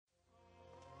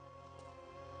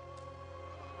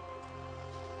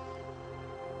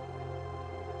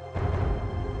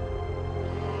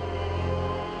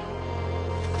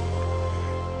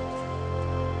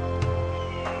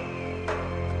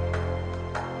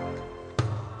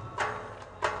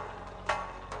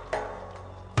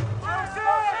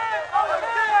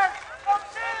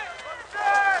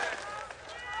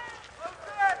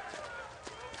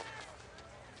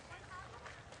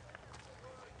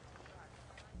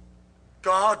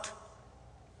God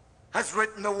has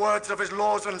written the words of his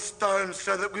laws on stones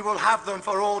so that we will have them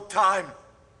for all time.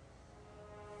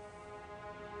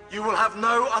 You will have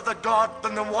no other God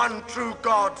than the one true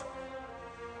God.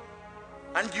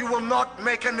 And you will not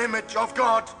make an image of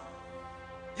God.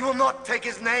 You will not take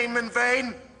his name in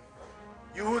vain.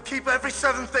 You will keep every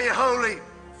seventh day holy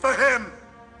for him.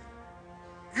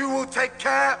 You will take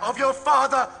care of your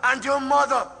father and your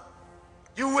mother.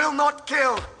 You will not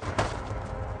kill.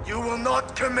 You will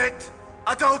not commit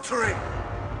adultery.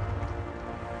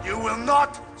 You will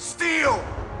not steal.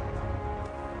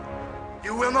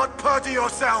 You will not perjure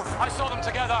yourself. I saw them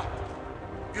together.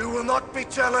 You will not be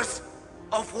jealous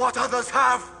of what others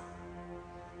have.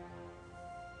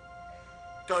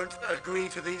 Don't agree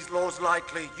to these laws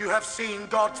lightly. You have seen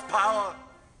God's power.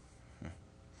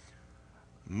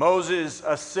 Moses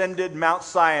ascended Mount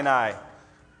Sinai.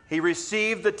 He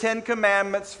received the 10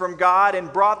 Commandments from God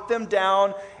and brought them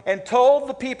down and told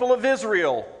the people of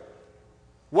Israel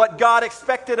what God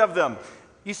expected of them.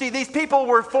 You see, these people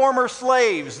were former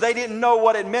slaves. They didn't know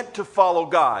what it meant to follow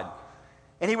God.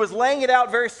 And he was laying it out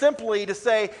very simply to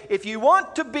say, if you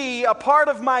want to be a part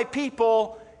of my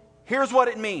people, here's what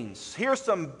it means. Here's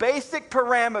some basic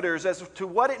parameters as to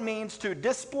what it means to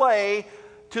display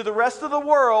to the rest of the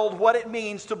world what it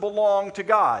means to belong to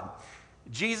God.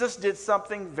 Jesus did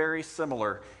something very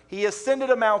similar. He ascended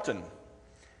a mountain.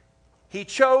 He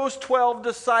chose 12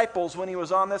 disciples when he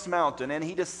was on this mountain, and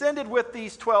he descended with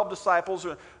these 12 disciples,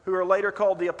 who are later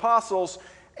called the apostles,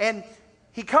 and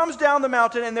he comes down the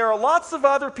mountain, and there are lots of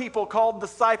other people called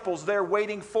disciples there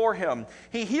waiting for him.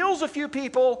 He heals a few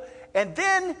people, and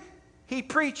then he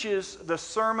preaches the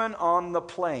Sermon on the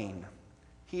Plain.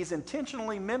 He's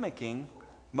intentionally mimicking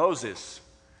Moses.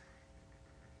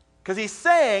 Because he's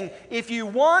saying, if you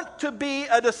want to be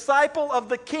a disciple of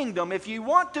the kingdom, if you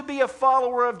want to be a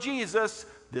follower of Jesus,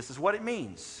 this is what it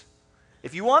means.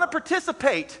 If you want to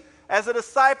participate as a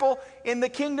disciple in the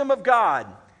kingdom of God,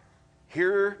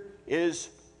 here is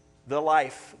the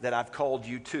life that I've called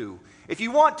you to. If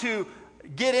you want to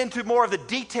get into more of the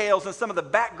details and some of the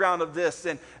background of this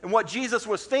and what Jesus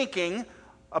was thinking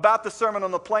about the Sermon on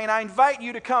the Plain, I invite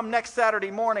you to come next Saturday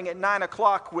morning at 9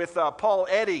 o'clock with Paul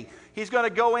Eddy. He's going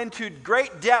to go into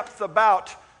great depth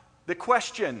about the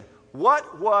question,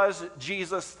 what was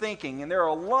Jesus thinking? And there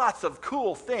are lots of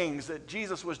cool things that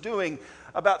Jesus was doing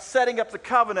about setting up the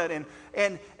covenant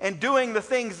and doing the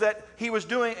things that he was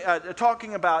doing,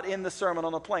 talking about in the Sermon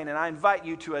on the Plain. And I invite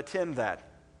you to attend that.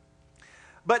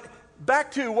 But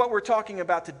back to what we're talking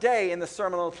about today in the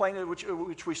Sermon on the Plain,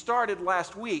 which we started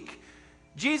last week.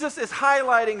 Jesus is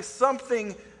highlighting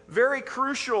something very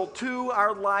crucial to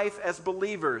our life as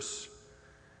believers.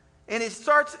 And it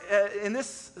starts in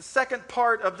this second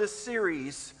part of this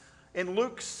series, in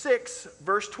Luke 6,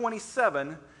 verse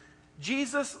 27.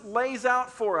 Jesus lays out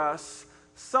for us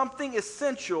something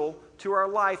essential to our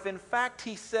life. In fact,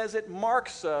 he says it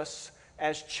marks us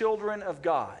as children of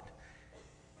God.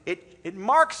 It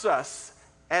marks us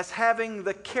as having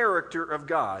the character of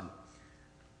God.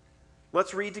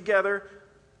 Let's read together.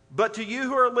 But to you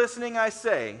who are listening, I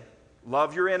say,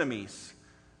 love your enemies.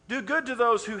 Do good to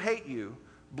those who hate you.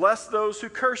 Bless those who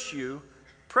curse you.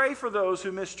 Pray for those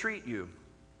who mistreat you.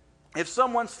 If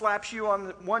someone slaps you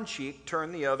on one cheek,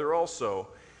 turn the other also.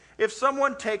 If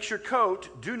someone takes your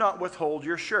coat, do not withhold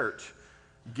your shirt.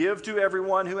 Give to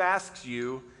everyone who asks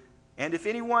you, and if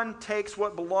anyone takes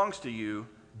what belongs to you,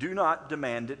 do not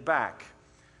demand it back.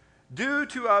 Do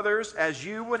to others as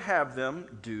you would have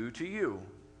them do to you.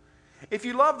 If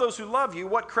you love those who love you,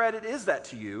 what credit is that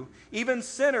to you? Even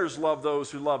sinners love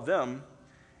those who love them.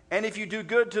 And if you do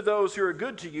good to those who are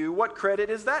good to you, what credit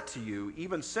is that to you?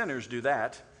 Even sinners do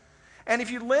that. And if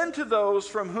you lend to those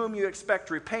from whom you expect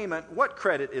repayment, what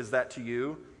credit is that to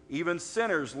you? Even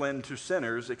sinners lend to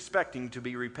sinners, expecting to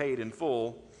be repaid in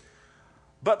full.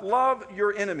 But love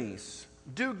your enemies.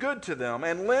 Do good to them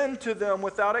and lend to them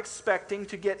without expecting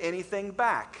to get anything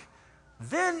back.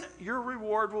 Then your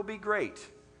reward will be great,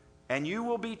 and you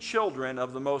will be children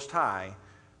of the Most High,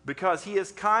 because he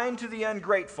is kind to the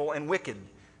ungrateful and wicked.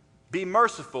 Be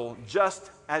merciful,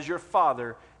 just as your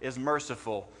Father is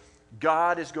merciful.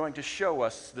 God is going to show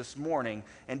us this morning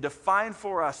and define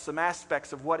for us some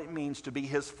aspects of what it means to be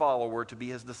his follower, to be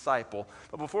his disciple.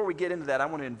 But before we get into that, I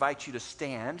want to invite you to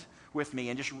stand with me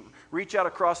and just reach out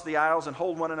across the aisles and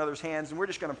hold one another's hands, and we're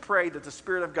just going to pray that the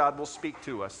Spirit of God will speak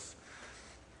to us.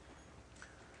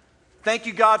 Thank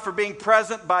you, God, for being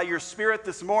present by your Spirit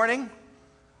this morning.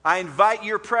 I invite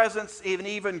your presence in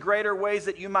even greater ways,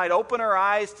 that you might open our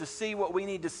eyes to see what we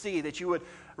need to see, that you would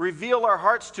reveal our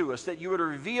hearts to us, that you would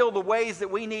reveal the ways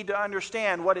that we need to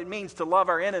understand what it means to love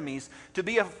our enemies, to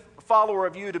be a follower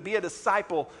of you, to be a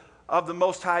disciple of the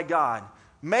Most High God.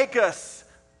 Make us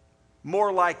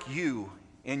more like you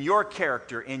in your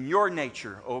character, in your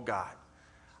nature, oh God.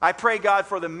 I pray, God,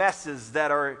 for the messes that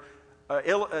are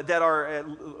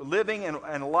living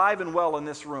and alive and well in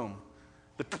this room,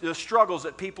 the struggles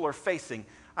that people are facing.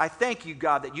 I thank you,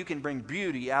 God, that you can bring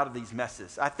beauty out of these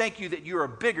messes. I thank you that you are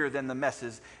bigger than the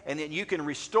messes and that you can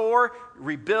restore,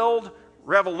 rebuild,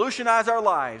 revolutionize our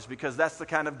lives, because that's the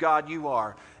kind of God you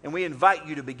are. And we invite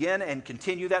you to begin and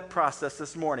continue that process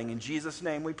this morning. In Jesus'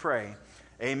 name we pray.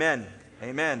 Amen.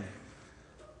 Amen.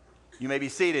 You may be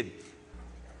seated.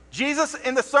 Jesus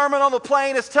in the Sermon on the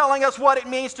Plain is telling us what it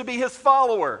means to be his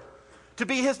follower, to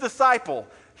be his disciple.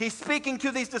 He's speaking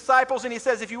to these disciples and he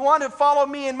says, if you want to follow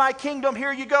me in my kingdom,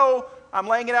 here you go. I'm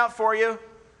laying it out for you.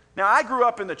 Now, I grew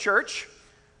up in the church.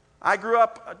 I grew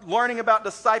up learning about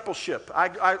discipleship.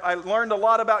 I learned a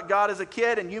lot about God as a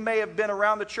kid, and you may have been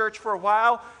around the church for a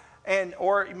while,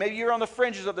 or maybe you're on the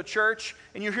fringes of the church,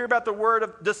 and you hear about the word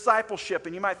of discipleship,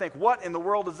 and you might think, what in the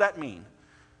world does that mean?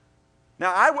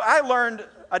 Now, I learned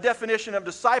a definition of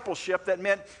discipleship that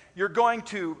meant you're going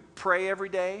to pray every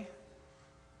day,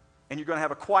 and you're going to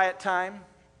have a quiet time.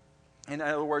 In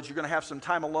other words, you're going to have some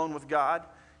time alone with God.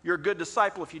 You're a good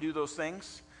disciple if you do those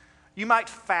things. You might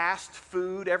fast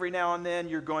food every now and then.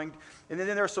 And then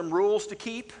there are some rules to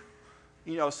keep,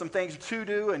 some things to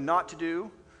do and not to do.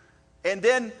 And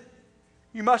then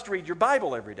you must read your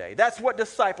Bible every day. That's what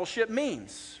discipleship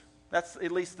means. That's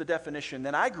at least the definition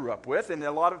that I grew up with, and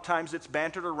a lot of times it's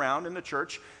bantered around in the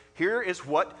church. Here is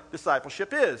what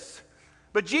discipleship is.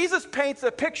 But Jesus paints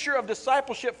a picture of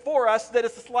discipleship for us that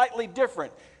is slightly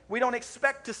different. We don't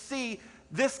expect to see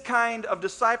this kind of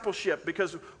discipleship,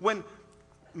 because when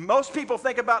most people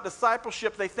think about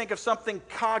discipleship, they think of something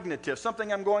cognitive,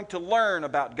 something I'm going to learn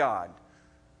about God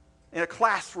in a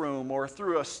classroom or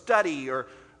through a study or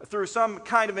through some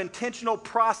kind of intentional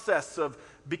process of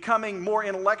becoming more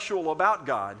intellectual about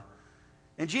God.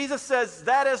 And Jesus says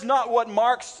that is not what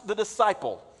marks the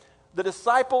disciple. The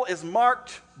disciple is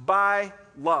marked by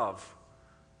love.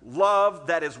 Love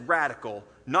that is radical,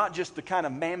 not just the kind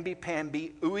of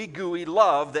mamby-pamby, ooey-gooey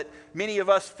love that many of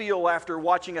us feel after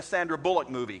watching a Sandra Bullock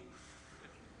movie,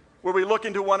 where we look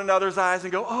into one another's eyes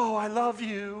and go, oh, I love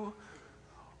you.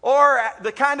 Or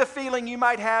the kind of feeling you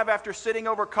might have after sitting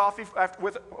over coffee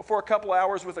for a couple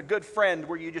hours with a good friend,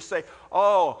 where you just say,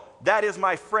 oh, that is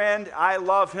my friend, I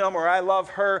love him or I love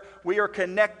her, we are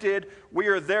connected, we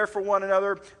are there for one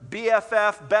another,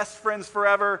 BFF, best friends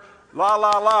forever, la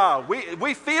la la.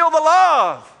 We feel the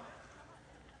love.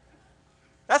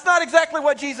 That's not exactly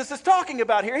what Jesus is talking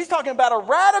about here. He's talking about a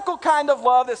radical kind of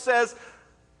love that says,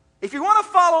 if you want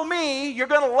to follow me, you're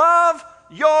going to love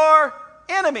your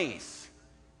enemies.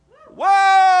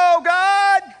 Whoa,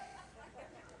 God!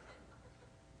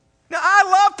 Now,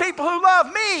 I love people who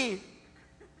love me,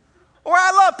 or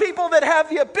I love people that have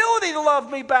the ability to love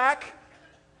me back,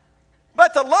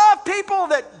 but to love people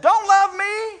that don't love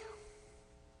me?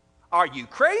 Are you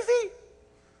crazy?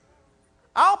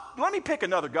 Let me pick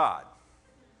another God.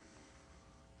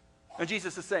 And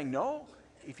Jesus is saying, no,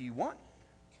 if you want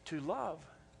to love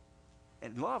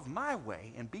and love my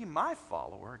way and be my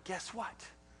follower, guess what?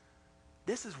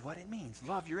 This is what it means.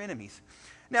 Love your enemies.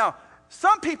 Now,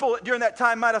 some people during that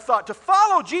time might have thought to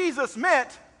follow Jesus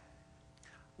meant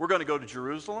we're going to go to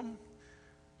Jerusalem.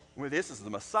 Well, this is the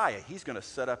Messiah. He's going to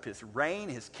set up his reign,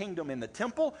 his kingdom in the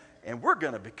temple, and we're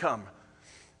going to become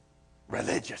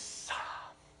religious.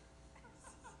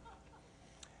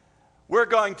 We're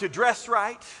going to dress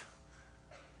right.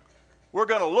 We're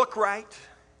going to look right.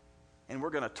 And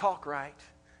we're going to talk right.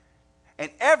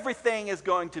 And everything is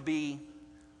going to be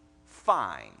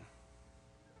fine.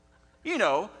 You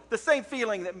know, the same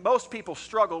feeling that most people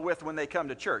struggle with when they come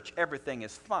to church. Everything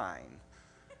is fine.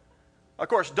 Of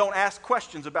course, don't ask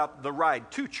questions about the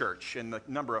ride to church and the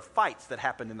number of fights that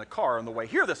happened in the car on the way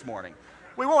here this morning.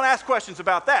 We won't ask questions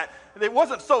about that. It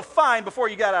wasn't so fine before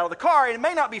you got out of the car, and it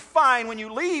may not be fine when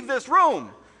you leave this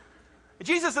room.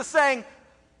 Jesus is saying,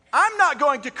 I'm not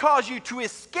going to cause you to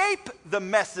escape the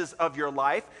messes of your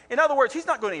life. In other words, he's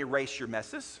not going to erase your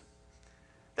messes.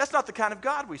 That's not the kind of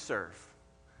God we serve.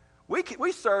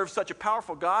 We serve such a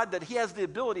powerful God that he has the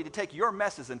ability to take your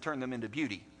messes and turn them into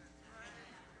beauty.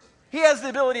 He has the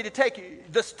ability to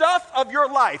take the stuff of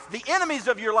your life, the enemies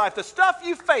of your life, the stuff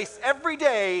you face every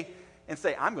day, and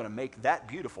say, I'm going to make that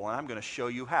beautiful, and I'm going to show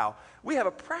you how. We have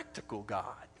a practical God.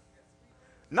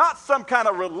 Not some kind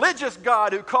of religious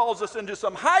God who calls us into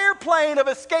some higher plane of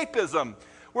escapism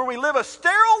where we live a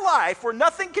sterile life where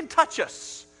nothing can touch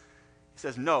us. He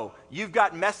says, no, you've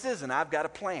got messes and I've got a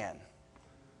plan.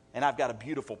 And I've got a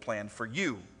beautiful plan for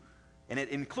you. And it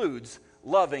includes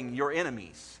loving your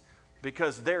enemies,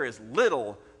 because there is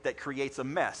little that creates a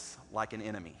mess like an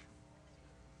enemy.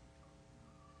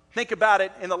 Think about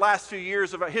it in the last few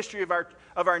years of our history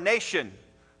of our nation,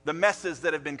 the messes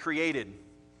that have been created.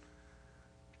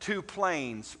 2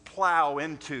 planes plow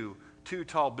into 2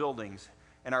 tall buildings,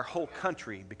 and our whole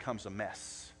country becomes a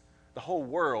mess. The whole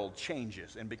world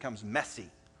changes and becomes messy,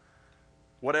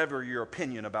 whatever your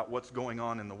opinion about what's going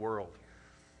on in the world.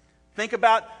 Think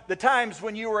about the times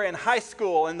when you were in high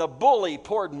school and the bully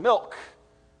poured milk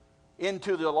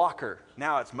into the locker.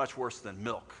 Now it's much worse than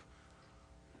milk.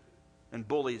 And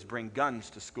bullies bring guns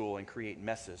to school and create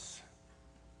messes.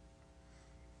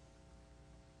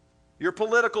 Your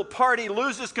political party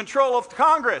loses control of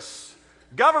Congress.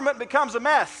 Government becomes a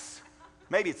mess.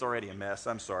 Maybe it's already a mess.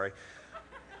 I'm sorry.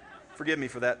 Forgive me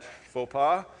for that faux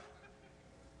pas.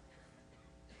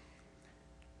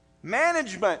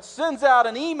 Management sends out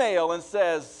an email and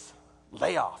says,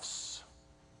 layoffs.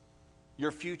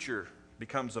 Your future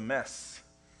becomes a mess.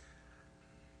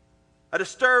 A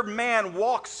disturbed man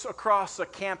walks across a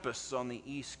campus on the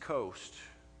East Coast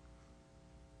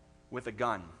with a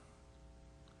gun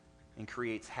and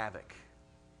creates havoc.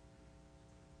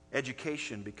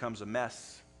 Education becomes a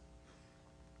mess.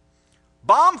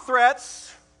 Bomb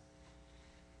threats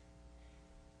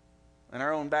in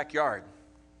our own backyard,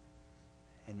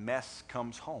 and mess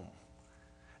comes home.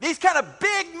 These kind of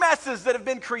big messes that have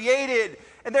been created,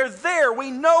 and they're there. We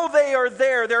know they are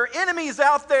there. There are enemies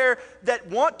out there that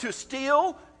want to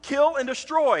steal, kill, and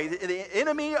destroy. The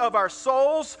enemy of our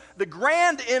souls, the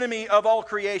grand enemy of all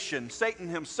creation, Satan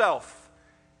himself,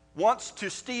 wants to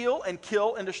steal and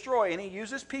kill and destroy, and he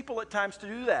uses people at times to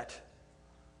do that.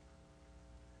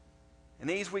 And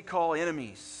these we call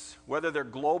enemies, whether they're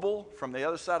global from the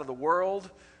other side of the world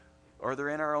or they're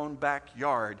in our own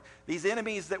backyard. These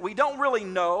enemies that we don't really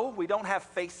know, we don't have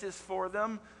faces for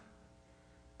them,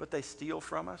 but they steal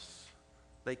from us,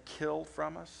 they kill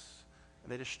from us,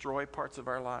 and they destroy parts of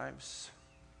our lives.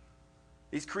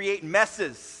 These create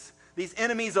messes. These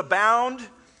enemies abound,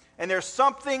 and there's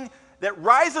something that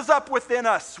rises up within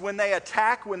us when they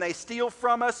attack, when they steal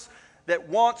from us, that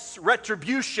wants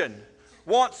retribution,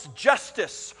 wants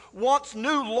justice, wants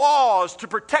new laws to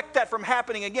protect that from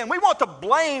happening again. We want to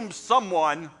blame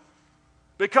someone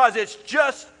because it's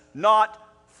just not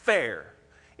fair.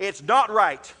 It's not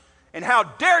right. And how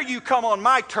dare you come on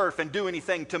my turf and do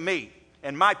anything to me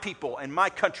and my people and my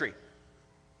country?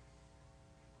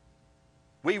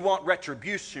 We want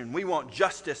retribution. We want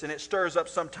justice, and it stirs up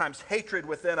sometimes hatred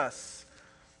within us.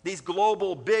 These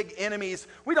global big enemies,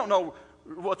 we don't know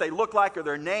what they look like or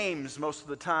their names most of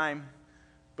the time,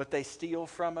 but they steal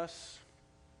from us,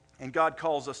 and God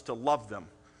calls us to love them.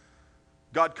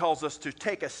 God calls us to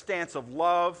take a stance of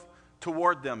love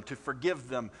toward them, to forgive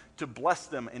them, to bless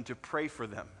them, and to pray for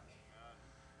them.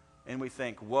 And we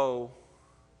think, whoa,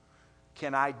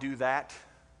 can I do that?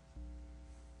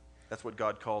 That's what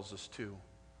God calls us to.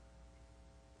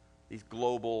 These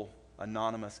global,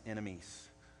 anonymous enemies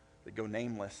that go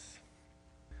nameless.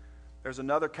 There's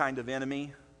another kind of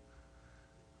enemy.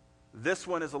 This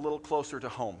one is a little closer to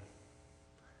home.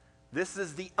 This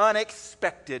is the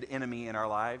unexpected enemy in our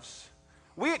lives.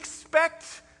 We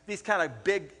expect these kind of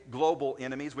big global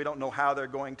enemies. We don't know how they're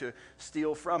going to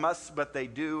steal from us, but they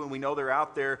do, and we know they're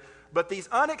out there. But these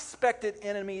unexpected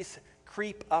enemies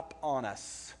creep up on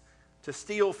us to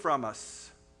steal from us.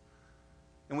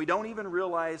 And we don't even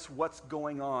realize what's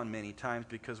going on many times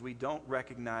because we don't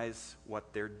recognize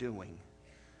what they're doing.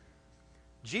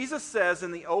 Jesus says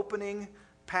in the opening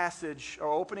passage, or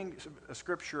opening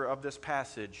scripture of this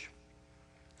passage,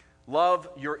 love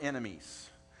your enemies.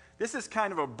 This is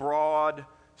kind of a broad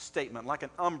statement, like an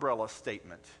umbrella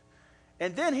statement.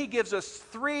 And then he gives us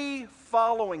 3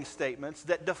 following statements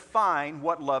that define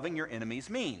what loving your enemies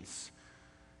means.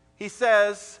 He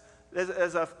says,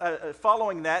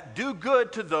 following that, do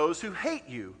good to those who hate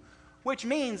you, which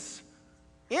means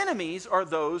enemies are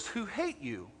those who hate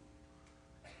you.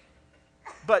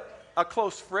 But a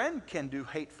close friend can do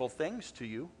hateful things to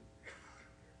you.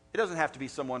 It doesn't have to be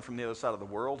someone from the other side of the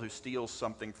world who steals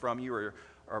something from you or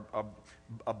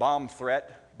a bomb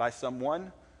threat by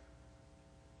someone.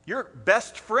 Your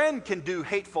best friend can do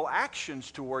hateful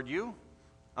actions toward you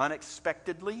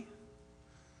unexpectedly.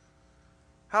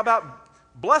 How about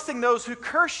blessing those who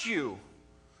curse you?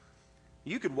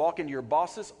 You could walk into your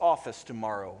boss's office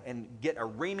tomorrow and get a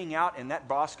reaming out, and that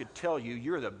boss could tell you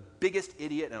you're the biggest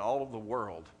idiot in all of the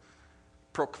world,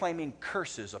 proclaiming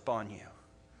curses upon you,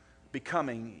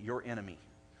 becoming your enemy.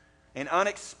 And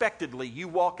unexpectedly, you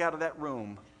walk out of that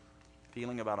room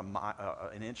feeling about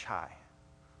an inch high.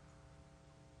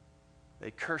 They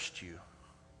cursed you.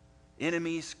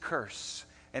 Enemies curse.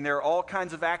 And there are all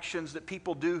kinds of actions that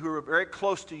people do who are very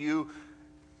close to you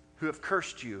who have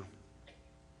cursed you.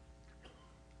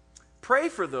 Pray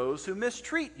for those who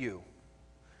mistreat you.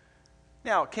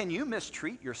 Now, can you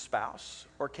mistreat your spouse,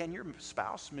 or can your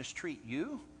spouse mistreat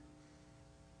you?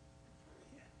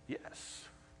 Yes.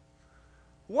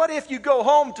 What if you come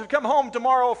home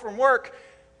tomorrow from work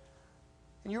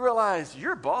and you realize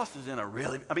your boss is in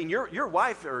a your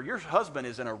wife or your husband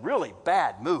is in a really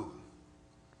bad mood?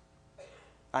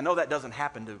 I know that doesn't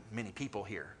happen to many people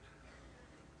here.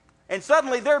 And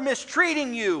suddenly they're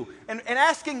mistreating you and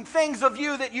asking things of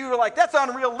you that you're like, that's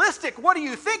unrealistic. What are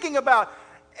you thinking about?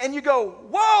 And you go,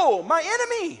 whoa, my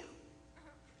enemy.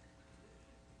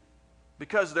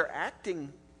 Because they're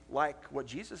acting like what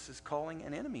Jesus is calling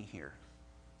an enemy here.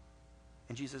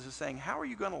 And Jesus is saying, how are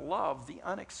you going to love the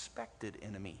unexpected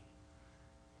enemy?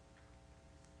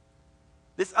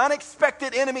 This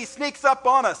unexpected enemy sneaks up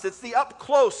on us. It's the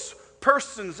up-close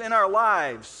persons in our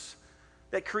lives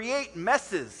that create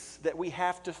messes that we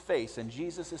have to face. And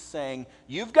Jesus is saying,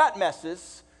 you've got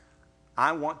messes.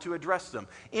 I want to address them.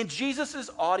 In Jesus'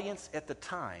 audience at the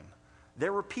time,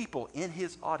 there were people in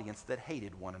his audience that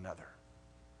hated one another.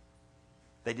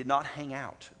 They did not hang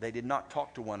out. They did not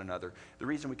talk to one another. The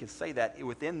reason we can say that,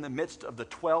 within the midst of the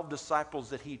 12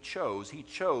 disciples that he chose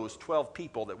 12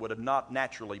 people that would have not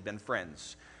naturally been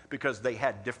friends because they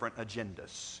had different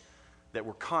agendas that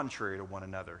were contrary to one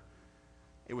another.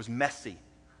 It was messy.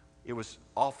 It was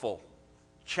awful,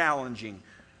 challenging.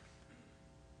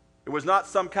 It was not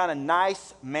some kind of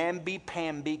nice,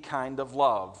 mamby-pamby kind of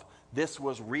love. This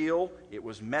was real, it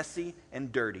was messy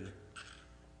and dirty.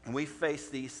 And we face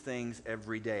these things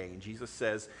every day. And Jesus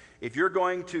says, if you're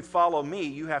going to follow me,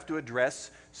 you have to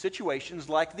address situations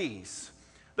like these.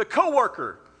 The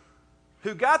coworker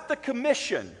who got the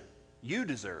commission you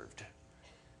deserved,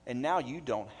 and now you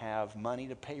don't have money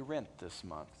to pay rent this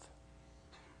month.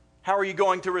 How are you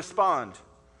going to respond?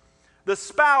 The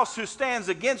spouse who stands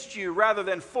against you rather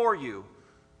than for you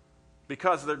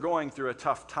because they're going through a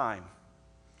tough time.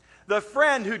 The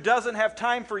friend who doesn't have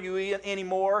time for you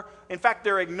anymore. In fact,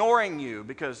 they're ignoring you,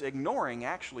 because ignoring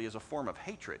actually is a form of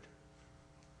hatred.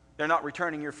 They're not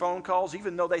returning your phone calls,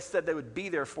 even though they said they would be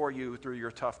there for you through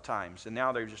your tough times. And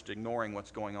now they're just ignoring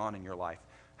what's going on in your life.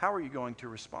 How are you going to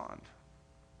respond?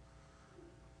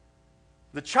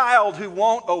 The child who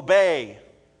won't obey.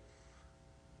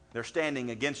 They're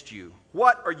standing against you.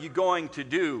 What are you going to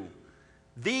do?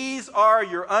 These are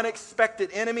your unexpected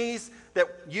enemies that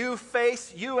you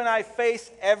and I face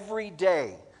every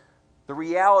day. The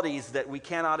realities that we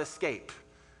cannot escape.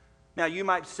 Now, you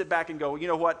might sit back and go, you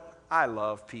know what? I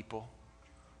love people.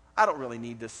 I don't really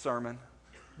need this sermon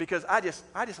because I just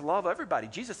love everybody.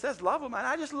 Jesus says love them, and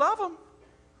I just love them.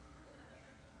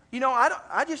 You know,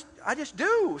 I just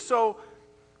do. So,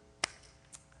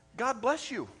 God bless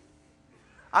you.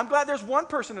 I'm glad there's one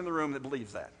person in the room that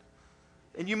believes that.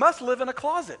 And you must live in a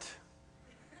closet.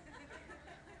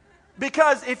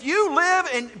 Because if you live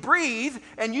and breathe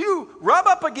and you rub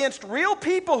up against real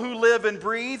people who live and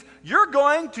breathe, you're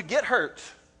going to get hurt.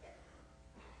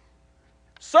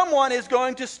 Someone is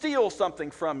going to steal something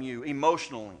from you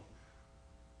emotionally.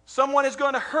 Someone is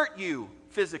going to hurt you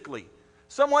physically.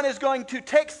 Someone is going to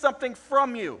take something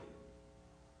from you.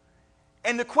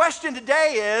 And the question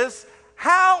today is,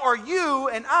 how are you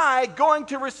and I going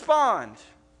to respond?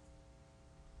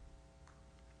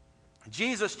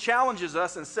 Jesus challenges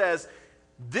us and says,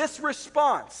 this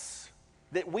response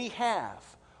that we have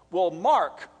will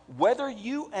mark whether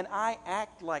you and I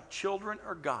act like children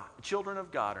of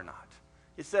God or not.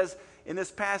 It says in this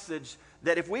passage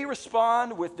that if we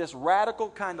respond with this radical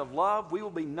kind of love, we will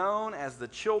be known as the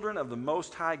children of the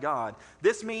Most High God.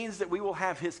 This means that we will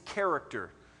have His character.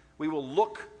 We will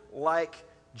look like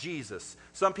Jesus.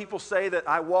 Some people say that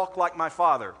I walk like my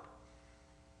Father.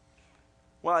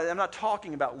 Well, I'm not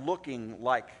talking about looking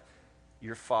like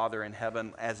your Father in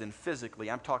heaven as in physically.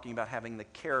 I'm talking about having the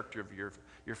character of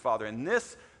your Father. And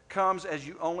this comes as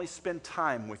you only spend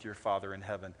time with your Father in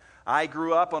heaven. I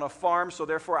grew up on a farm, so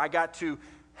therefore I got to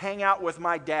hang out with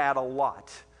my dad a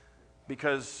lot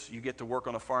because you get to work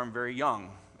on a farm very young,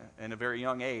 in a very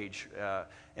young age.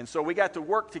 And so we got to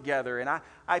work together, and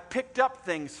I picked up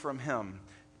things from him.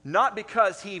 Not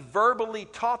because he verbally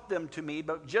taught them to me,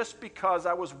 but just because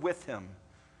I was with him.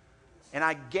 And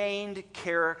I gained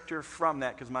character from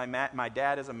that because my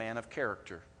dad is a man of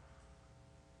character.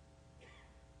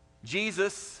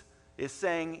 Jesus is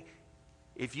saying,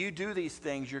 if you do these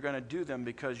things, you're going to do them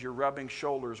because you're rubbing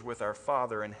shoulders with our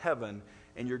Father in heaven,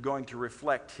 and you're going to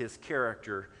reflect His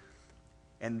character.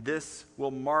 And this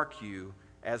will mark you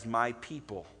as my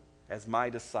people, as my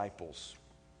disciples.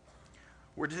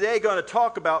 We're today going to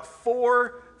talk about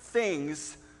 4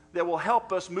 things that will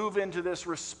help us move into this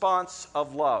response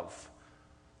of love.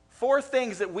 4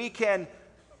 things that we can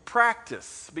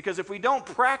practice, because if we don't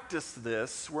practice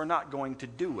this, we're not going to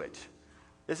do it.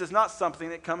 This is not something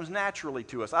that comes naturally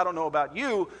to us. I don't know about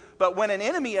you, but when an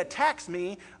enemy attacks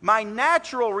me, my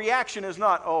natural reaction is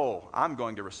not, oh, I'm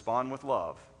going to respond with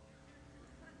love.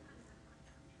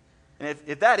 And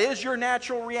if that is your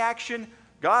natural reaction,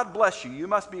 God bless you. You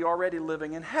must be already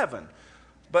living in heaven.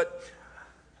 But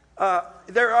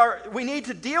we need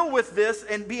to deal with this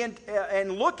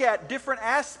and look at different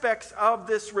aspects of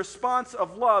this response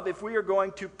of love if we are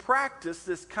going to practice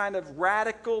this kind of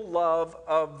radical love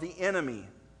of the enemy.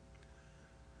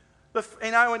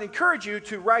 And I would encourage you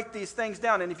to write these things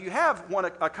down. And if you have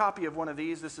a copy of one of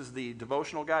these, this is the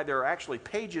devotional guide. There are actually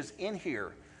pages in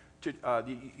here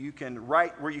you can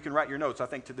write your notes. I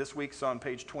think to this week's on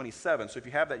page 27. So if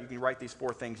you have that, you can write these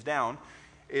 4 things down.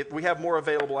 We have more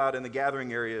available out in the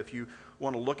gathering area if you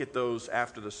want to look at those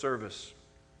after the service.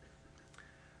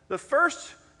 The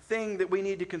first thing that we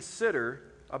need to consider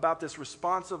about this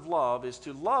responsive love is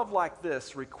to love like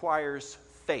this requires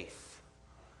faith.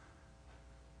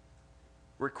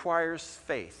 Requires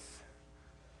faith.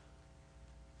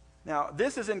 Now,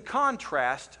 this is in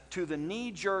contrast to the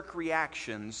knee-jerk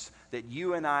reactions that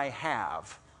you and I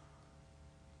have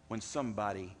when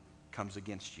somebody comes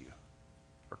against you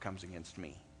or comes against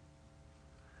me.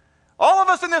 All of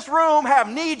us in this room have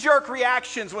knee-jerk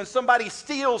reactions when somebody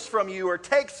steals from you or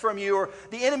takes from you or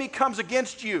the enemy comes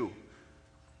against you.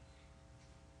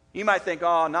 You might think,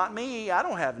 oh, not me. I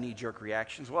don't have knee-jerk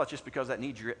reactions. Well, it's just because that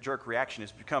knee-jerk reaction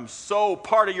has become so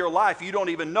part of your life, you don't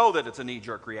even know that it's a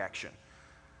knee-jerk reaction.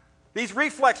 These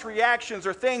reflex reactions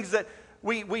are things that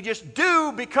we just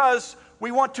do because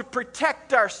we want to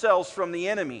protect ourselves from the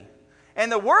enemy. And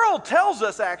the world tells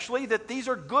us, actually, that these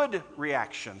are good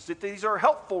reactions, that these are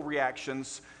helpful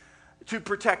reactions to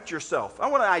protect yourself. I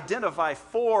want to identify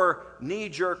 4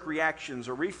 knee-jerk reactions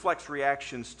or reflex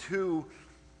reactions to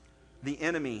the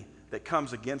enemy that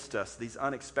comes against us, these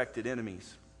unexpected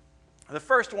enemies. The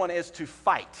first one is to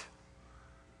fight.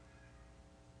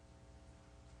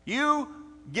 You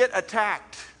get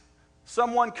attacked.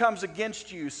 Someone comes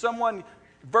against you. Someone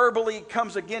verbally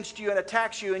comes against you and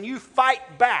attacks you, and you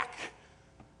fight back.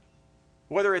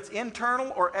 Whether it's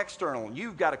internal or external,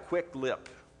 you've got a quick lip.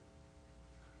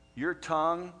 Your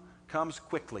tongue comes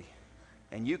quickly,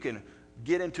 and you can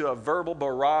get into a verbal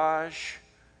barrage.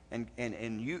 And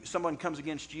someone comes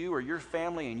against you or your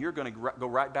family, and you're going to go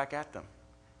right back at them.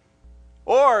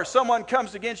 Or someone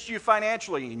comes against you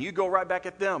financially, and you go right back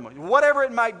at them. Whatever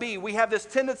it might be, we have this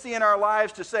tendency in our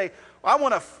lives to say, I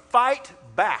want to fight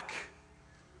back.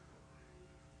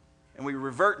 And we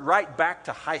revert right back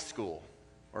to high school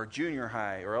or junior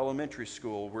high or elementary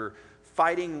school, where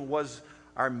fighting was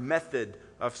our method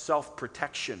of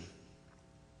self-protection.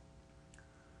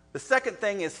 The second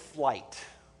thing is flight.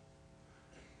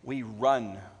 We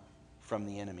run from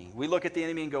the enemy. We look at the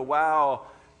enemy and go, wow,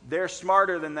 they're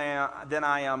smarter than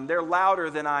I am. They're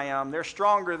louder than I am. They're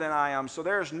stronger than I am. So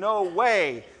there's no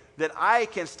way that I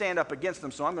can stand up against them,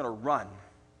 so I'm going to run.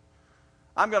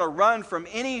 I'm going to run from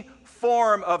any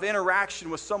form of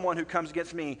interaction with someone who comes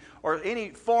against me or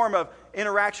any form of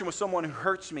interaction with someone who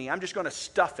hurts me. I'm just going to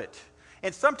stuff it.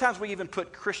 And sometimes we even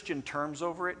put Christian terms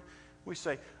over it. We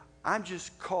say, I'm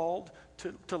just called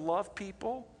to love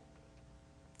people.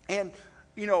 And,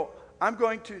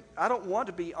 I don't want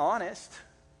to be honest.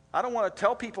 I don't want to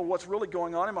tell people what's really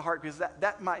going on in my heart, because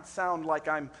that might sound like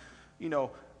I'm,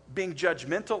 being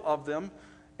judgmental of them.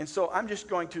 And so I'm just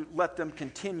going to let them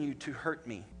continue to hurt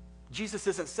me. Jesus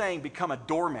isn't saying become a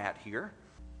doormat here.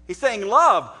 He's saying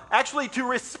love, actually to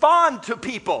respond to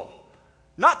people,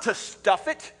 not to stuff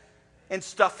it and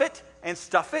stuff it and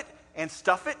stuff it and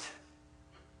stuff it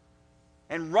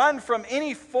and run from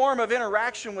any form of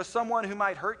interaction with someone who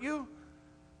might hurt you.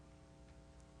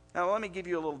 Now, let me give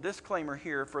you a little disclaimer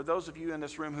here for those of you in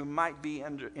this room who might be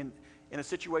in a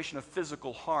situation of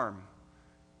physical harm.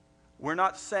 We're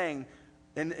not saying,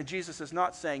 and Jesus is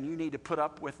not saying you need to put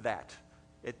up with that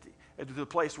at the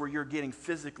place where you're getting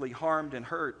physically harmed and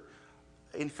hurt.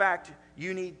 In fact,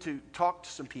 you need to talk to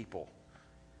some people.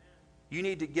 You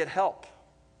need to get help.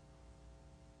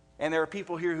 And there are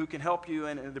people here who can help you,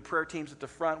 and the prayer teams at the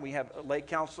front, we have lay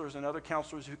counselors and other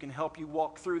counselors who can help you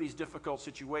walk through these difficult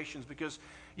situations, because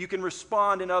you can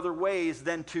respond in other ways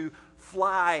than to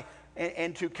fly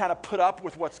and to kind of put up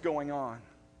with what's going on.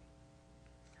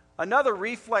 Another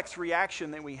reflex reaction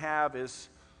that we have is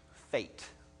fate.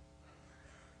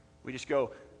 We just go,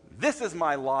 this is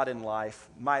my lot in life.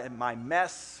 My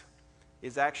mess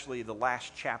is actually the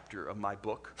last chapter of my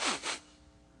book.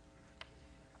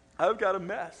 I've got a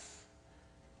mess.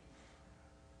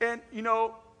 And,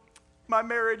 my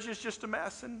marriage is just a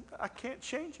mess and I can't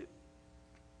change it.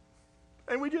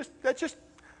 And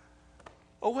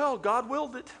oh well, God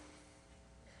willed it.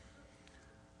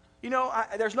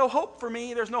 There's no hope for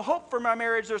me. There's no hope for my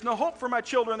marriage. There's no hope for my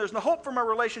children. There's no hope for my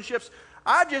relationships.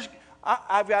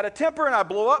 I've got a temper and I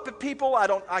blow up at people.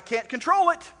 I can't control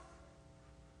it.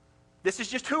 This is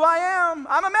just who I am.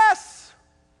 I'm a mess.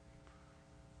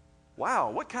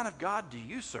 Wow, what kind of God do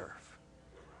you serve?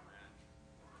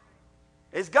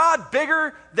 Is God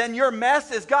bigger than your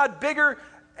mess? Is God bigger,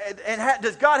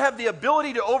 does God have the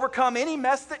ability to overcome any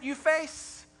mess that you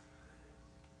face?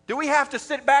 Do we have to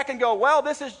sit back and go, well,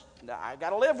 I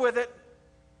got to live with it?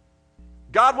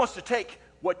 God wants to take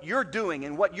what you're doing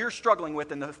and what you're struggling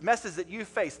with and the messes that you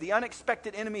face, the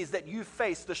unexpected enemies that you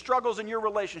face, the struggles in your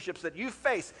relationships that you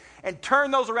face, and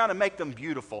turn those around and make them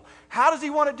beautiful. How does He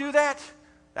want to do that?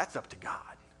 That's up to God.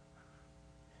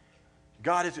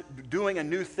 God is doing a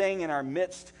new thing in our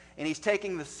midst, and He's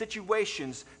taking the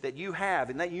situations that you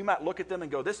have, and that you might look at them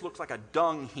and go, this looks like a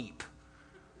dung heap.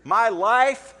 My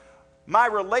life, my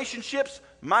relationships,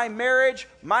 my marriage,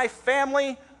 my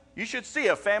family. You should see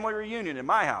a family reunion in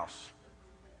my house.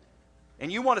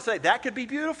 And you want to say, that could be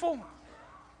beautiful?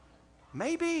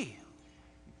 Maybe.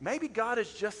 Maybe God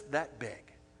is just that big.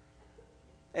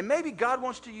 And maybe God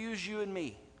wants to use you and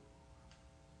me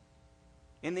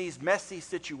in these messy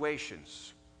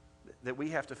situations that we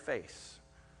have to face.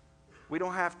 We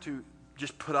don't have to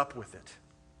just put up with it.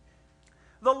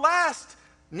 The last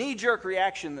knee-jerk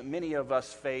reaction that many of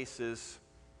us face is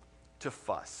to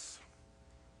fuss,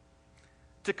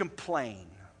 to complain,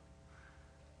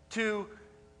 to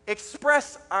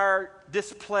express our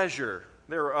displeasure.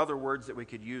 There are other words that we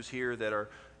could use here that are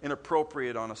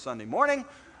inappropriate on a Sunday morning.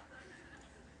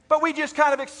 But we just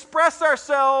kind of express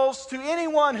ourselves to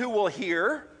anyone who will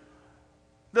hear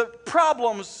the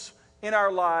problems in our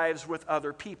lives with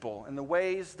other people and the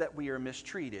ways that we are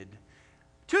mistreated,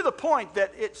 to the point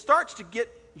that it starts to get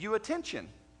you attention.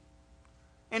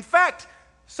 In fact,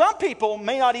 some people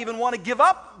may not even want to give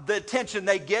up the attention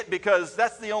they get, because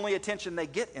that's the only attention they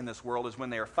get in this world is when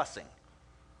they are fussing.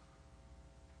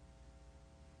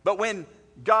 But when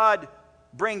God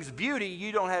brings beauty,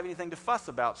 you don't have anything to fuss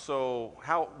about, so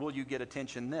how will you get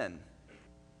attention then?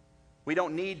 We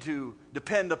don't need to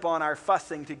depend upon our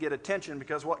fussing to get attention,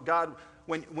 because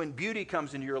when beauty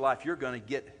comes into your life, you're going to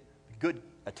get good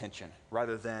attention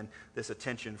rather than this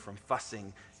attention from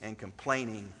fussing and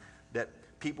complaining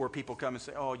where people come and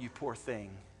say, oh, you poor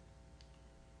thing.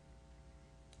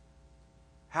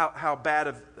 How bad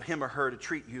of him or her to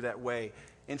treat you that way.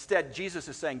 Instead, Jesus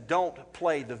is saying, don't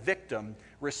play the victim,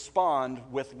 respond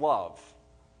with love.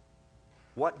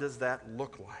 What does that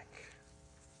look like?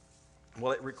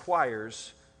 Well, it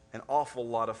requires an awful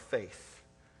lot of faith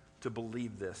to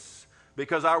believe this,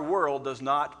 because our world does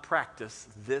not practice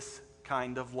this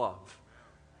kind of love.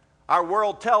 Our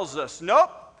world tells us,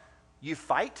 nope, you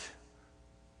fight,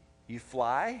 you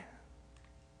fly,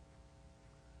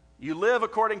 you live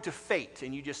according to fate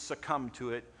and you just succumb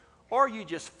to it, or you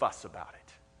just fuss about it.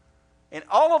 And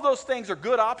all of those things are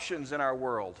good options in our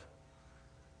world.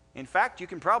 In fact, you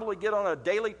can probably get on a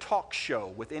daily talk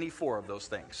show with any four of those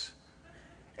things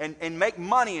and make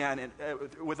money on it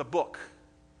with a book.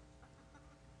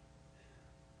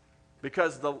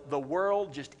 Because the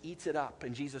world just eats it up.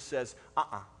 And Jesus says,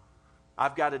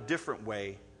 I've got a different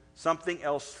way, something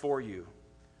else for you.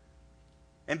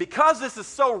 And because this is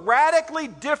so radically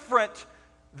different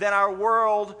than our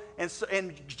world,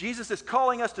 and Jesus is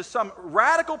calling us to some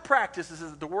radical practices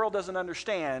that the world doesn't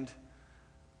understand,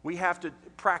 we have to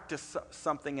practice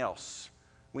something else.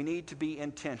 We need to be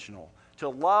intentional. To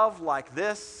love like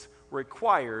this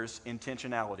requires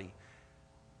intentionality.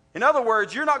 In other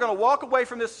words, you're not going to walk away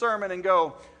from this sermon and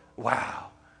go, wow,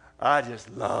 I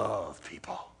just love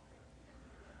people.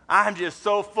 I'm just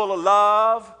so full of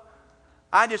love.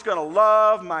 I'm just going to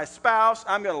love my spouse.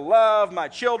 I'm going to love my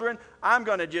children. I'm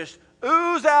going to just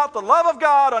ooze out the love of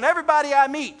God on everybody I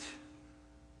meet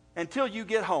until you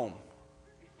get home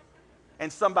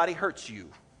and somebody hurts you.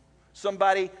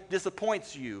 Somebody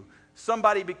disappoints you.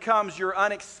 Somebody becomes your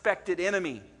unexpected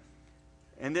enemy.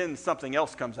 And then something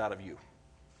else comes out of you.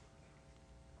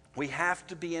 We have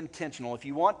to be intentional. If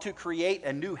you want to create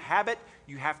a new habit,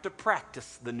 you have to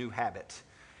practice the new habit.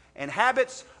 And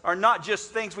habits are not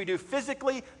just things we do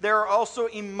physically, there are also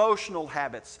emotional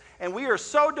habits. And we are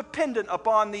so dependent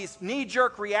upon these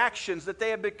knee-jerk reactions that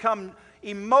they have become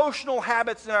emotional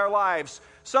habits in our lives.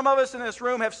 Some of us in this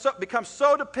room have become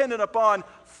so dependent upon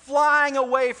flying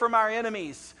away from our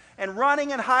enemies and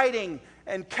running and hiding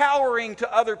and cowering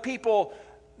to other people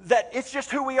that it's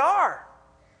just who we are.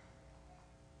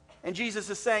 And Jesus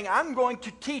is saying, I'm going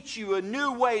to teach you a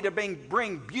new way to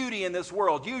bring beauty in this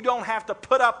world. You don't have to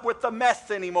put up with the mess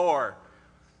anymore.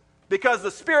 Because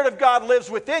the Spirit of God lives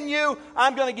within you,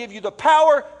 I'm going to give you the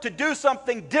power to do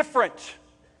something different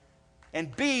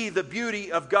and be the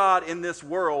beauty of God in this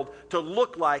world, to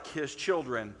look like His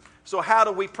children. So how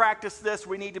do we practice this?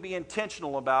 We need to be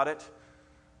intentional about it.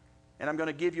 And I'm going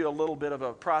to give you a little bit of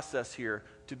a process here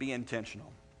to be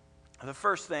intentional. The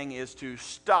first thing is to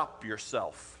stop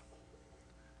yourself.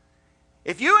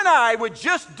 If you and I would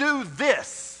just do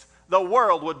this, the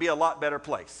world would be a lot better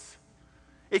place.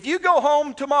 If you go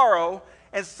home tomorrow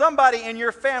and somebody in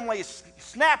your family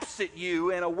snaps at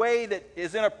you in a way that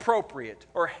is inappropriate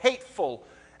or hateful,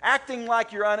 acting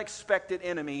like your unexpected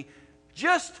enemy,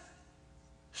 just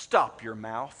stop your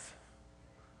mouth.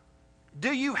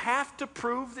 Do you have to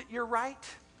prove that you're right?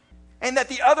 And that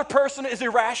the other person is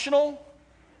irrational?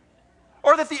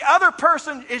 Or that the other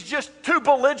person is just too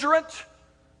belligerent?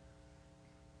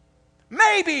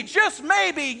 Maybe, just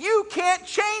maybe, you can't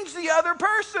change the other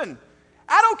person.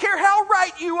 I don't care how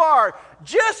right you are.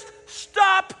 Just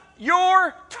stop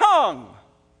your tongue.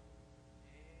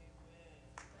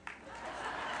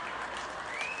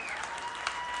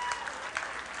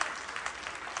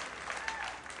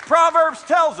 Proverbs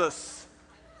tells us,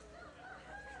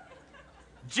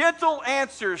 gentle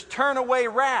answers turn away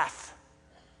wrath.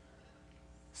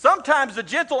 Sometimes the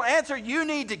gentle answer you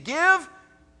need to give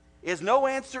is no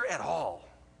answer at all,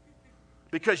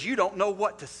 because you don't know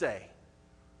what to say.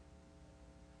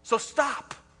 So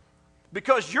stop,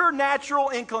 because your natural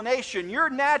inclination, your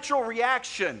natural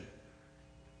reaction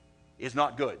is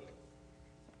not good.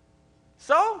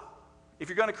 So, if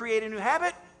you're going to create a new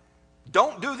habit,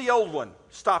 don't do the old one.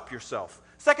 Stop yourself.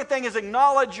 Second thing is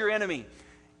acknowledge your enemy.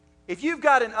 If you've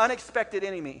got an unexpected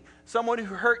enemy, someone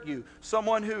who hurt you,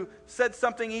 someone who said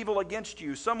something evil against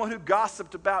you, someone who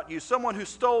gossiped about you, someone who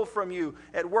stole from you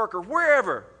at work or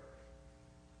wherever,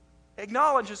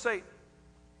 acknowledge and say,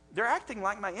 they're acting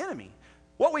like my enemy.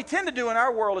 What we tend to do in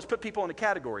our world is put people into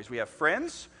categories. We have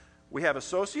friends, we have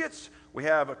associates, we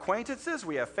have acquaintances,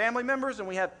 we have family members, and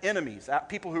we have enemies,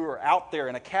 people who are out there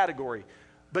in a category.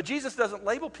 But Jesus doesn't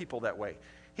label people that way.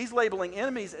 He's labeling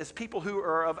enemies as people who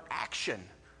are of action.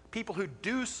 People who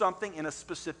do something in a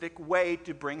specific way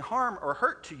to bring harm or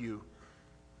hurt to you.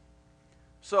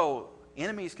 So,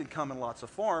 enemies can come in lots of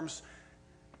forms.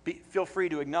 Feel free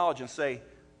to acknowledge and say,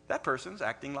 that person's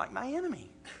acting like my enemy.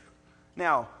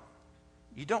 Now,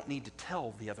 you don't need to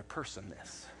tell the other person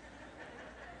this.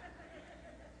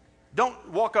 Don't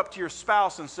walk up to your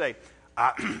spouse and say,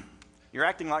 you're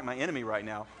acting like my enemy right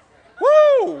now.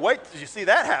 Woo! Wait till you see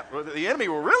that happen. The enemy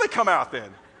will really come out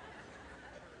then.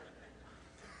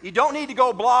 You don't need to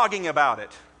go blogging about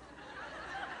it.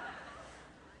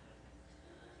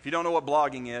 If you don't know what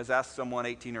blogging is, ask someone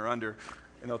 18 or under,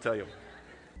 and they'll tell you.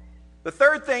 The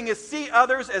third thing is see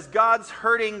others as God's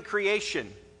hurting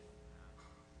creation.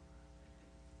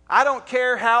 I don't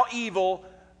care how evil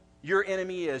your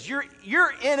enemy is.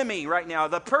 Your enemy right now,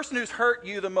 the person who's hurt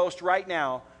you the most right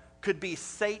now, could be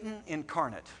Satan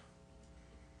incarnate.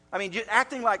 I mean, just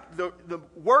acting like the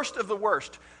worst of the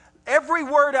worst. Every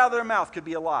word out of their mouth could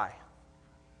be a lie.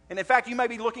 And in fact, you may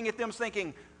be looking at them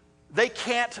thinking, they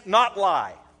can't not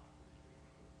lie.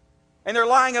 And they're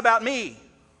lying about me.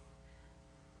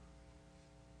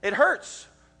 It hurts.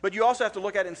 But you also have to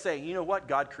look at it and say, you know what?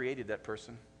 God created that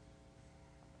person.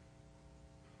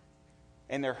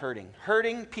 And they're hurting.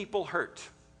 Hurting people hurt.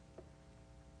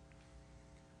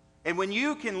 And when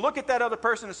you can look at that other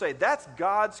person and say, that's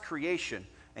God's creation,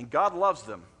 and God loves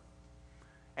them,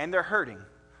 and they're hurting,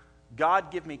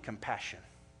 God, give me compassion.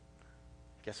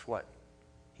 Guess what?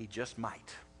 He just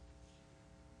might.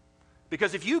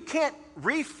 Because if you can't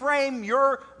reframe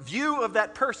your view of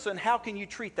that person, how can you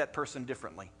treat that person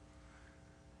differently?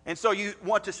 And so you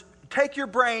want to take your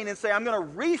brain and say, I'm going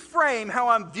to reframe how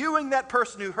I'm viewing that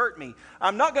person who hurt me.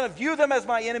 I'm not going to view them as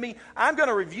my enemy. I'm going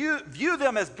to view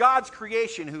them as God's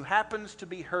creation who happens to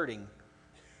be hurting.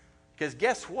 Because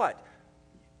guess what?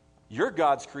 You're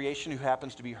God's creation who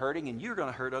happens to be hurting, and you're going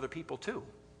to hurt other people too.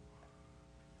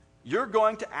 You're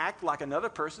going to act like another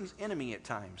person's enemy at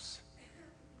times.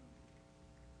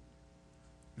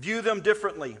 View them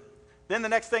differently. Then the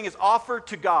next thing is offer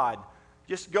to God.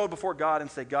 Just go before God and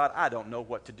say, God, I don't know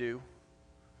what to do.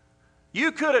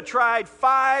 You could have tried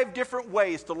 5 different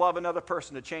ways to love another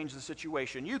person to change the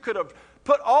situation. You could have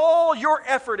put all your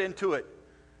effort into it.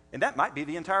 And that might be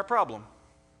the entire problem.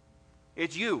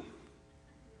 It's you.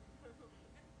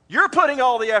 You're putting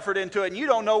all the effort into it and you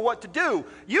don't know what to do.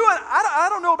 I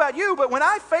don't know about you, but when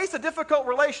I face a difficult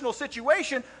relational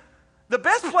situation, The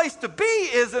best place to be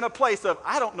is in a place of,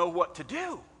 I don't know what to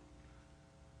do.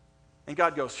 And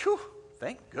God goes, whew,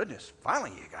 thank goodness,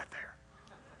 finally you got there.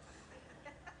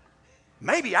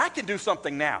 Maybe I can do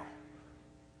something now.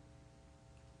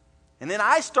 And then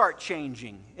I start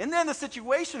changing. And then the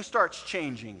situation starts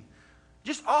changing.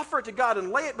 Just offer it to God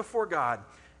and lay it before God.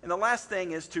 And the last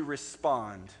thing is to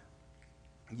respond.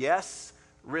 Yes,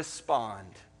 respond.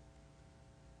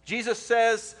 Jesus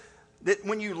says that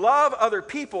when you love other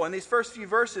people, in these first few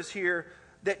verses here,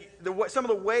 that some of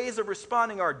the ways of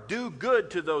responding are do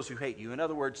good to those who hate you. In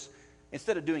other words,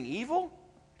 instead of doing evil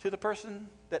to the person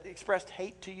that expressed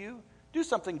hate to you, do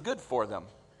something good for them.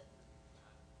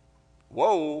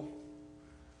 Whoa.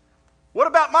 What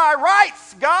about my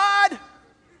rights, God?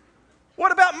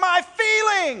 What about my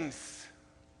feelings?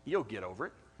 You'll get over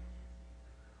it.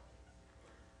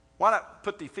 Why not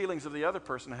put the feelings of the other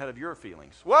person ahead of your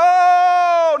feelings?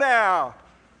 Whoa, now.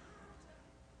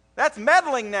 That's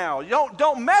meddling now.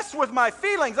 Don't mess with my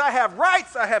feelings. I have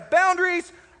rights. I have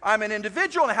boundaries. I'm an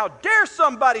individual, and how dare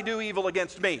somebody do evil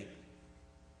against me?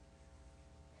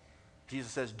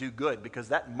 Jesus says, do good, because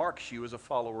that marks you as a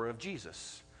follower of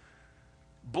Jesus.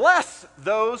 Bless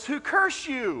those who curse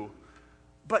you.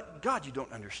 But God, you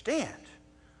don't understand.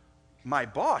 My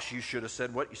boss, you should have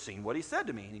said what he said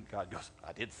to me. And God goes,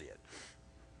 I did see it.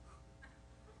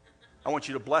 I want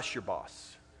you to bless your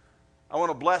boss. I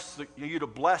want you to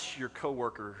bless your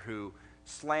coworker who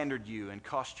slandered you and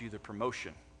cost you the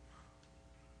promotion.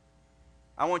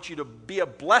 I want you to be a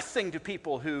blessing to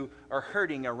people who are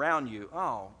hurting around you.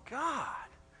 Oh, God.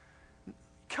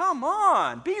 Come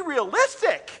on. Be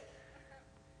realistic.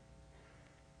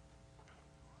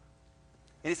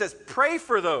 And he says, pray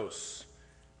for those.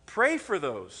 Pray for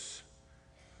those.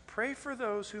 Pray for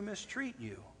those who mistreat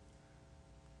you.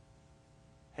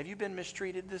 Have you been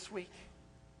mistreated this week?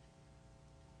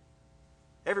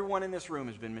 Everyone in this room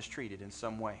has been mistreated in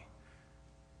some way.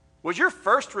 Was your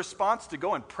first response to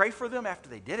go and pray for them after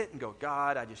they did it and go,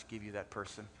 God, I just give you that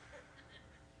person?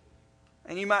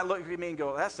 And you might look at me and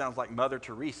go, that sounds like Mother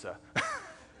Teresa.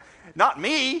 Not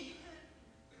me.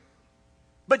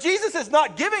 But Jesus is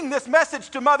not giving this message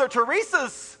to Mother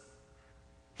Teresa's.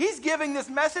 He's giving this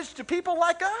message to people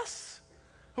like us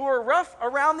who are rough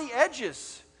around the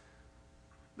edges.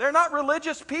 They're not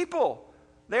religious people.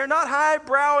 They're not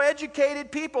highbrow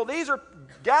educated people. These are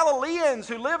Galileans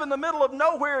who live in the middle of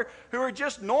nowhere, who are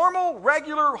just normal,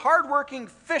 regular, hardworking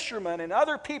fishermen and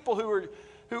other people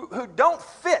who don't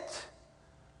fit.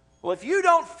 Well, if you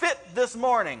don't fit this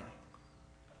morning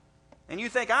and you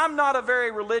think, I'm not a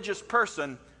very religious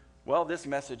person, well, this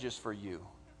message is for you.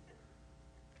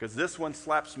 Because this one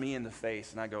slaps me in the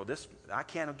face and I go, I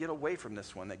can't get away from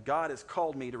this one, that God has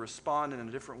called me to respond in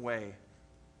a different way.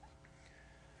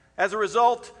 As a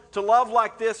result, to love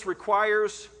like this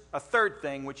requires a third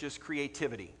thing, which is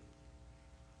creativity.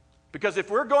 Because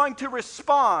if we're going to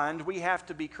respond, we have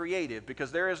to be creative,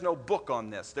 because there is no book on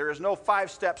this. There is no 5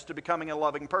 steps to becoming a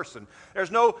loving person.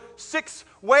 There's no 6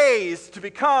 ways to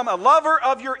become a lover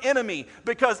of your enemy,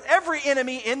 because every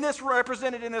enemy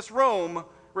represented in this room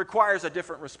requires a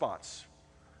different response.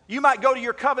 You might go to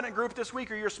your covenant group this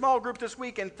week or your small group this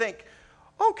week and think,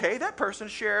 okay, that person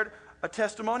shared a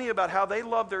testimony about how they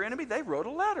love their enemy. They wrote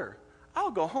a letter.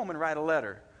 I'll go home and write a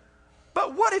letter.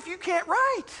 But what if you can't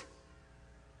write?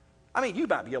 I mean, you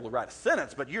might be able to write a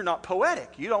sentence, but you're not poetic.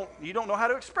 You don't know how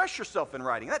to express yourself in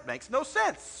writing. That makes no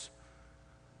sense.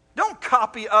 Don't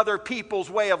copy other people's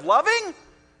way of loving.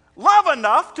 Love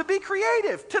enough to be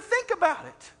creative, to think about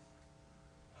it.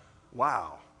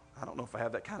 Wow, I don't know if I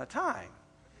have that kind of time.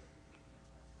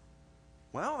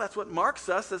 Well, that's what marks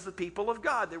us as the people of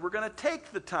God, that we're going to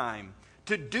take the time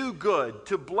to do good,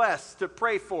 to bless, to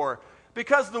pray for,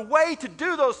 because the way to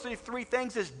do those 3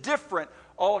 things is different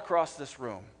all across this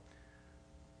room.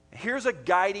 Here's a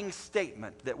guiding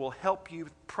statement that will help you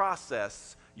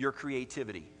process your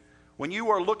creativity. When you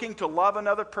are looking to love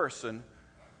another person,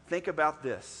 think about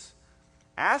this.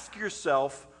 Ask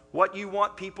yourself what you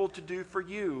want people to do for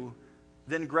you,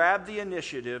 then grab the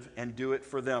initiative and do it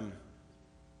for them.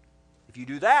 If you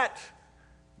do that,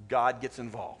 God gets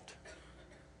involved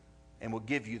and will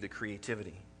give you the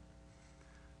creativity.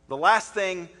 The last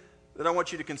thing that I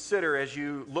want you to consider as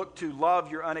you look to love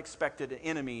your unexpected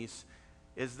enemies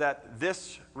is that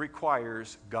this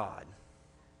requires God.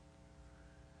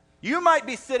 You might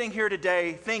be sitting here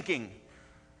today thinking,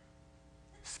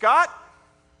 Scott,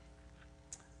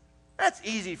 that's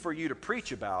easy for you to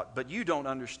preach about, but you don't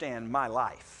understand my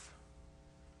life.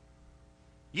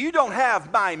 You don't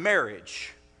have my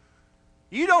marriage.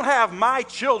 You don't have my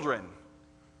children.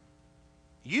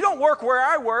 You don't work where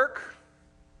I work.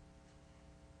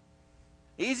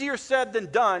 Easier said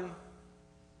than done.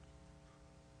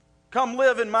 Come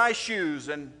live in my shoes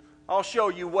and I'll show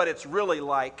you what it's really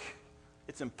like.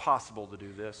 It's impossible to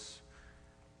do this.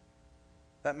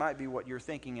 That might be what you're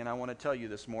thinking, and I want to tell you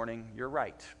this morning, you're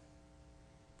right.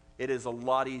 It is a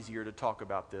lot easier to talk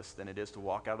about this than it is to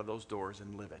walk out of those doors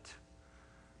and live it.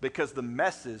 Because the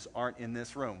messes aren't in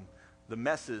this room. The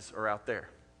messes are out there.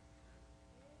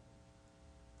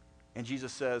 And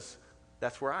Jesus says,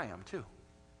 that's where I am too.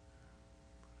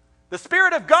 The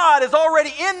Spirit of God is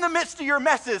already in the midst of your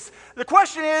messes. The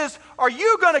question is, are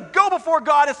you going to go before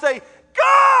God and say,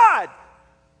 God,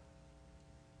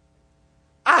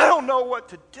 I don't know what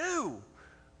to do,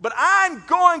 but I'm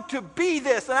going to be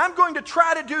this, and I'm going to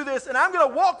try to do this, and I'm going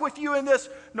to walk with you in this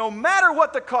no matter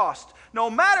what the cost, no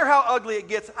matter how ugly it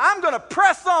gets. I'm going to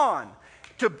press on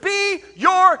to be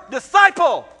your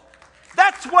disciple.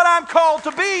 That's what I'm called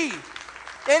to be.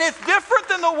 And it's different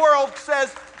than the world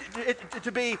says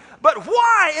to be. But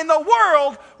why in the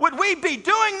world would we be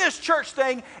doing this church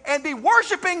thing and be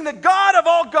worshiping the God of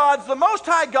all gods, the Most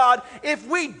High God, if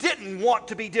we didn't want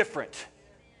to be different?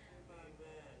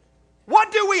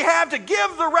 What do we have to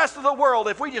give the rest of the world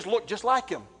if we just look just like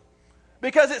Him?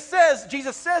 Because it says,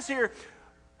 Jesus says here,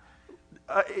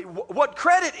 what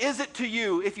credit is it to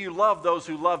you if you love those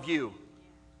who love you?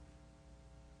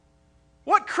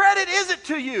 What credit is it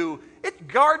to you?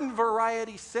 Garden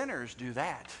variety sinners do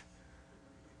that.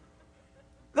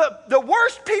 The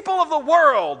worst people of the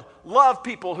world love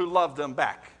people who love them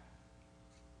back.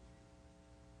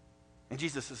 And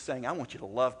Jesus is saying, I want you to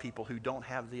love people who don't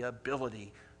have the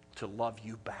ability to love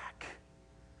you back.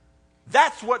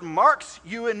 That's what marks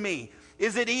you and me.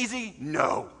 Is it easy?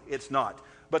 No, it's not.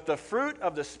 But the fruit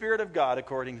of the Spirit of God,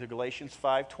 according to Galatians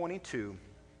 5:22,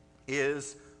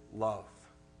 is love.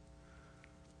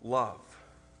 Love.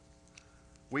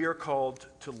 We are called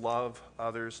to love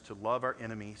others, to love our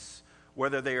enemies,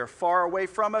 whether they are far away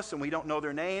from us and we don't know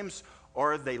their names,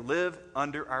 or they live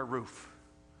under our roof.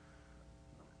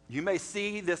 You may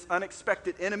see this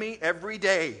unexpected enemy every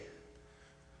day,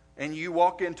 and you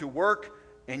walk into work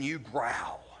and you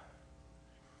growl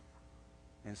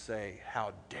and say,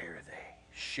 how dare they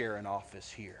share an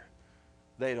office here?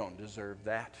 They don't deserve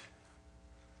that.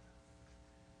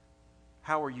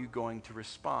 How are you going to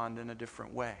respond in a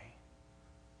different way?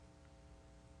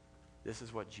 This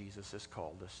is what Jesus has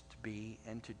called us to be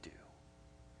and to do.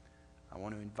 I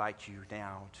want to invite you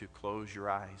now to close your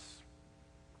eyes.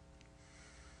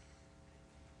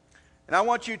 And I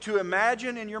want you to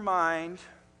imagine in your mind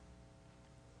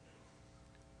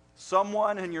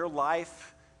someone in your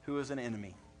life who is an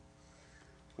enemy,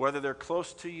 whether they're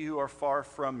close to you or far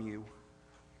from you.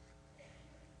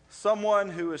 Someone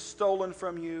who has stolen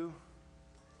from you,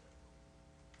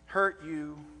 hurt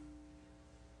you,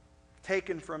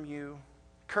 taken from you,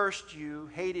 cursed you,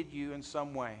 hated you in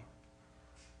some way.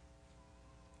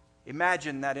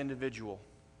 Imagine that individual.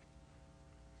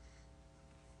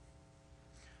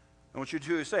 I want you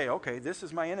to say, okay, this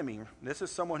is my enemy. This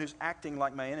is someone who's acting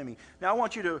like my enemy. Now I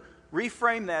want you to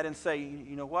reframe that and say,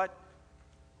 you know what?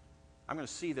 I'm going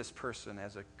to see this person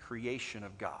as a creation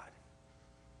of God,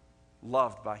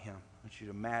 loved by Him. I want you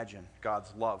to imagine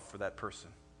God's love for that person.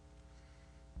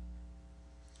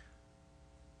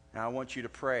 Now I want you to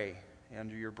pray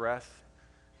under your breath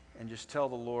and just tell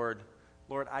the Lord,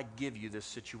 Lord, I give you this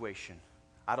situation.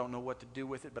 I don't know what to do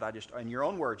with it, but I just, in your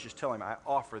own words, just tell Him, I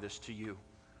offer this to you.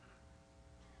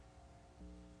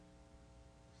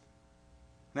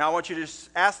 Now I want you to just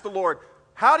ask the Lord,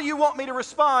 how do you want me to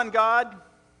respond, God?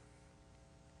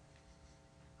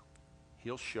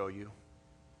 He'll show you.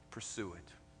 Pursue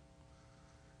it.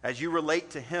 As you relate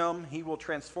to Him, He will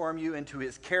transform you into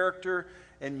His character,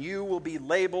 and you will be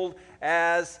labeled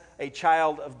as a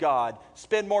child of God.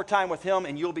 Spend more time with Him,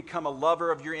 and you'll become a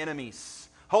lover of your enemies.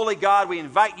 Holy God, we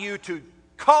invite you to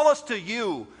call us to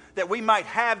you, that we might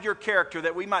have your character,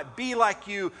 that we might be like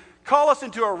you. Call us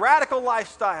into a radical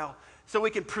lifestyle so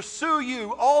we can pursue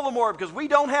you all the more, because we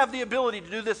don't have the ability to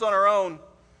do this on our own.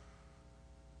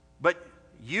 But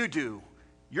you do.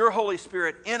 Your Holy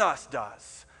Spirit in us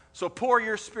does. So pour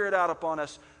your Spirit out upon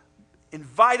us.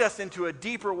 Invite us into a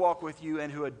deeper walk with you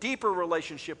and to a deeper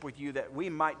relationship with you, that we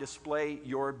might display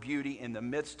your beauty in the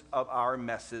midst of our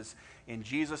messes. In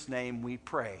Jesus' name we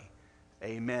pray.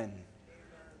 Amen.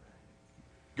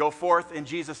 Go forth in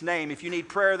Jesus' name. If you need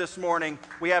prayer this morning,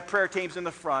 we have prayer teams in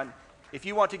the front. If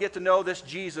you want to get to know this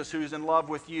Jesus who's in love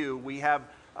with you, we have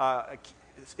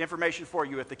information for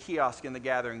you at the kiosk in the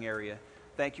gathering area.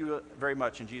 Thank you very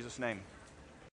much in Jesus' name.